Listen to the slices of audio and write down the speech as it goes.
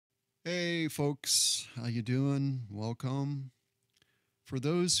Hey folks, how you doing? Welcome. For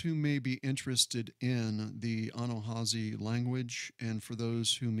those who may be interested in the Anuhazi language and for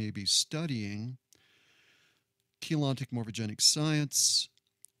those who may be studying cheilontic morphogenic science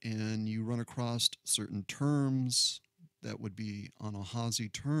and you run across certain terms that would be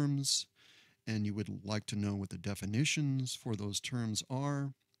Anuhazi terms and you would like to know what the definitions for those terms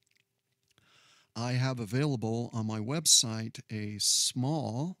are, I have available on my website a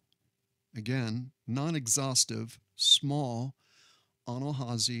small, again, non-exhaustive, small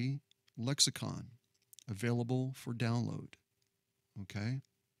Anuhazi Lexicon available for download. Okay.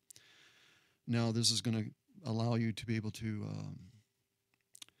 Now, this is going to allow you to be able to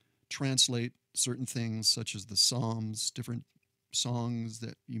translate certain things such as the Psalms, different songs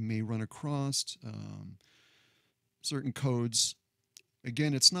that you may run across, certain codes.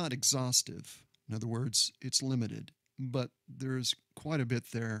 Again, it's not exhaustive. In other words, it's limited, but there's quite a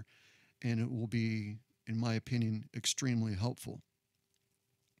bit there, and it will be, in my opinion, extremely helpful.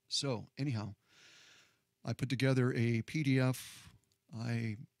 So, anyhow, I put together a PDF.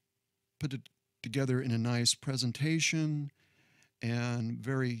 I put it together in a nice presentation and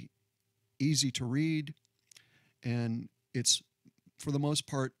very easy to read. And it's, for the most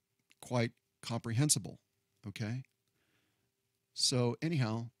part, quite comprehensible. Okay. So,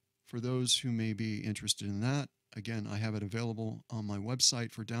 anyhow, for those who may be interested in that, again, I have it available on my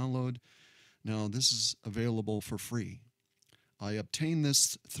website for download. Now, this is available for free. I obtained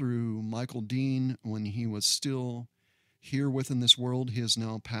this through Michael Dean when he was still here within this world. He has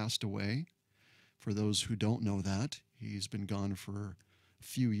now passed away. For those who don't know that, he's been gone for a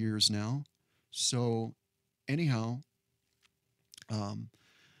few years now. So, anyhow,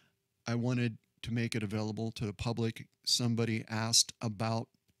 I wanted to make it available to the public. Somebody asked about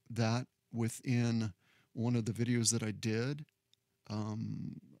that within one of the videos that I did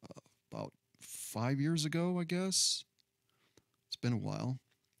about 5 years ago, I guess. It's been a while.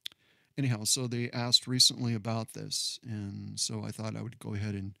 Anyhow, so they asked recently about this, and so I thought I would go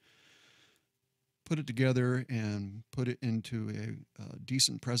ahead and put it together and put it into a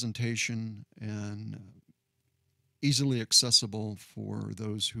decent presentation and easily accessible for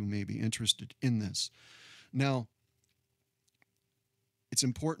those who may be interested in this. Now, it's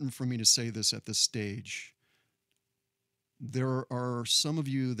important for me to say this at this stage. There are some of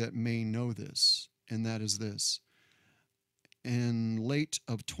you that may know this, and that is this. In late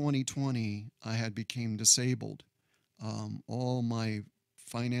of 2020, I had become disabled. All my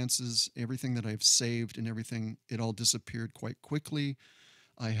finances, everything that I've saved and everything, it all disappeared quite quickly.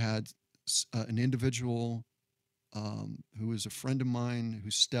 I had an individual who was a friend of mine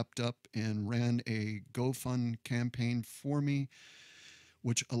who stepped up and ran a GoFund campaign for me,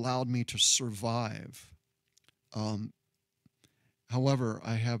 which allowed me to survive. Um, However,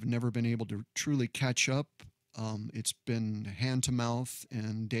 I have never been able to truly catch up. It's been hand to mouth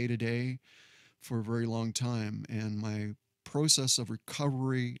and day to day for a very long time. And my process of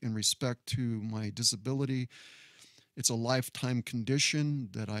recovery in respect to my disability, it's a lifetime condition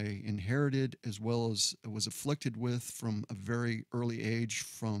that I inherited as well as was afflicted with from a very early age,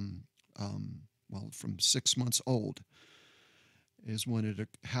 from 6 months old is when it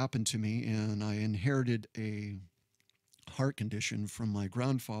happened to me. And I inherited a heart condition from my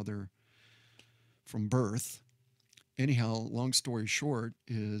grandfather from birth. Anyhow, long story short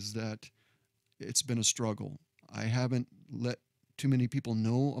is that it's been a struggle. I haven't let too many people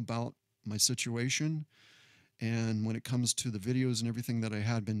know about my situation. And when it comes to the videos and everything that I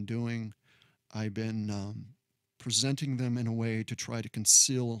had been doing, I've been presenting them in a way to try to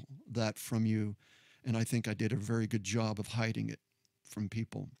conceal that from you. And I think I did a very good job of hiding it from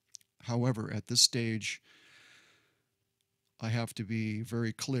people. However, at this stage, I have to be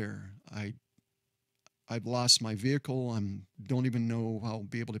very clear. I've lost my vehicle. I don't even know how I'll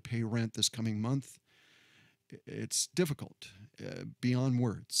be able to pay rent this coming month. It's difficult, beyond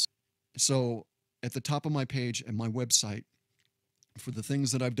words. So, at the top of my page and my website, for the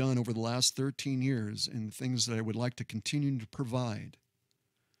things that I've done over the last 13 years and the things that I would like to continue to provide,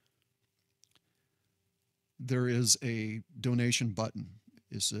 there is a donation button.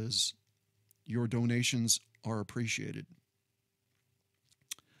 It says, "Your donations are appreciated."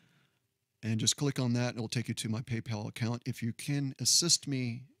 And just click on that, and it'll take you to my PayPal account if you can assist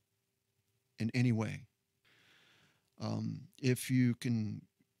me in any way. If you can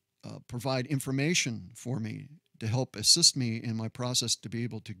provide information for me to help assist me in my process to be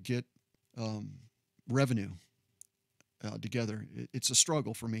able to get revenue together. It's a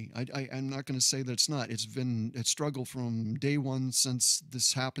struggle for me. I'm not going to say that it's not. It's been a struggle from day one since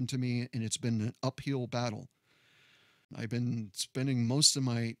this happened to me, and it's been an uphill battle. I've been spending most of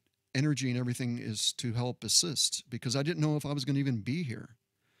my energy and everything is to help assist, because I didn't know if I was going to even be here.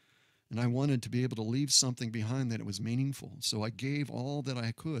 And I wanted to be able to leave something behind that it was meaningful. So I gave all that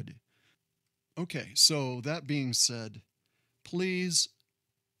I could. Okay, so that being said, please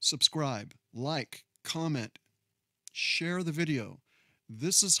subscribe, like, comment, share the video.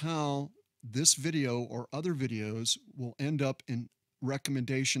 This is how this video or other videos will end up in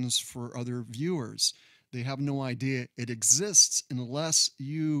recommendations for other viewers. They have no idea it exists unless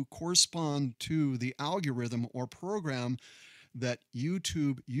you correspond to the algorithm or program that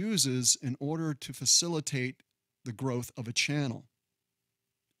YouTube uses in order to facilitate the growth of a channel.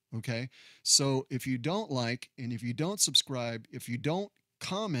 Okay, so if you don't like, and if you don't subscribe, if you don't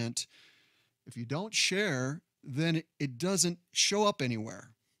comment, if you don't share, then it doesn't show up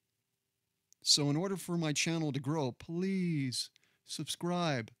anywhere. So in order for my channel to grow, please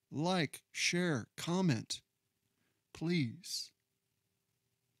subscribe, like, share, comment, please.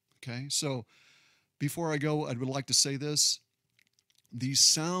 Okay, so before I go, I would like to say this. These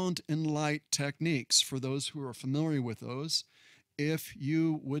sound and light techniques, for those who are familiar with those, if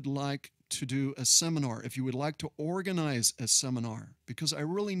you would like to do a seminar, if you would like to organize a seminar, because I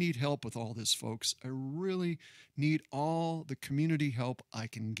really need help with all this, folks. I really need all the community help I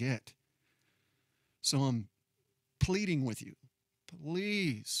can get. So I'm pleading with you,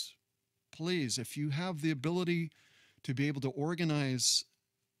 please, please, if you have the ability to be able to organize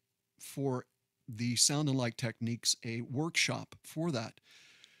for the sound and light techniques, a workshop for that,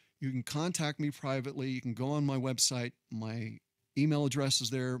 you can contact me privately. You can go on my website. My email address is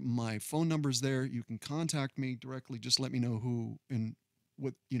there. My phone number is there. You can contact me directly. Just let me know who and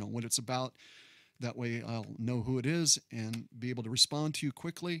what, what it's about. That way I'll know who it is and be able to respond to you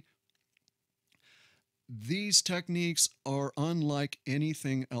quickly. These techniques are unlike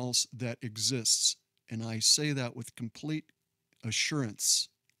anything else that exists, and I say that with complete assurance.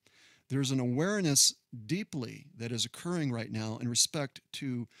 There's an awareness deeply that is occurring right now in respect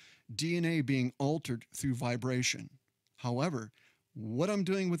to DNA being altered through vibration. However, what I'm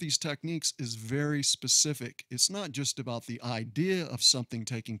doing with these techniques is very specific. It's not just about the idea of something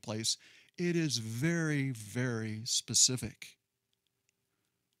taking place. It is very, very specific.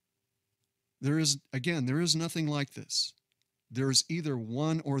 There is nothing like this. There's either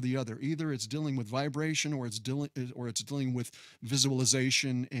one or the other. Either it's dealing with vibration, or it's dealing with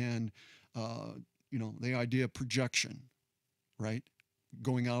visualization and the idea of projection, right?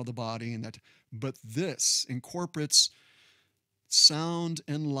 Going out of the body and that. But this incorporates sound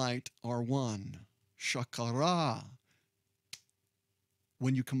and light are one. Shakara.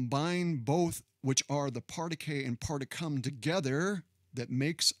 When you combine both, which are the partike and particum together, that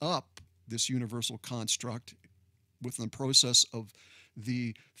makes up this universal construct within the process of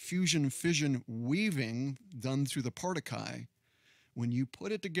the fusion, fission, weaving done through the particae. When you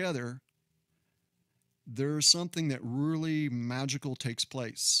put it together, there's something that really magical takes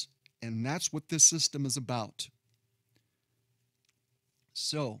place. And that's what this system is about.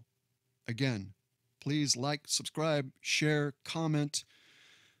 So, again, please like, subscribe, share, comment.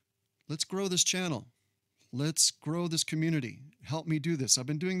 Let's grow this channel. Let's grow this community. Help me do this. I've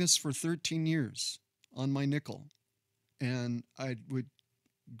been doing this for 13 years on my nickel. And I would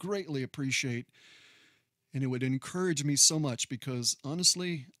greatly appreciate, and it would encourage me so much, because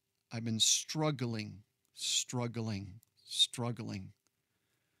honestly, I've been struggling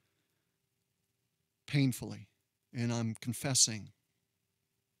painfully, and I'm confessing.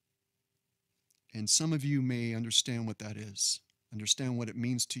 And some of you may understand what that is, understand what it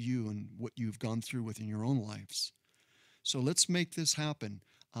means to you and what you've gone through within your own lives. So let's make this happen.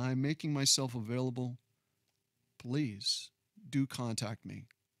 I'm making myself available. Please do contact me.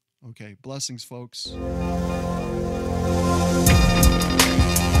 Okay, blessings, folks.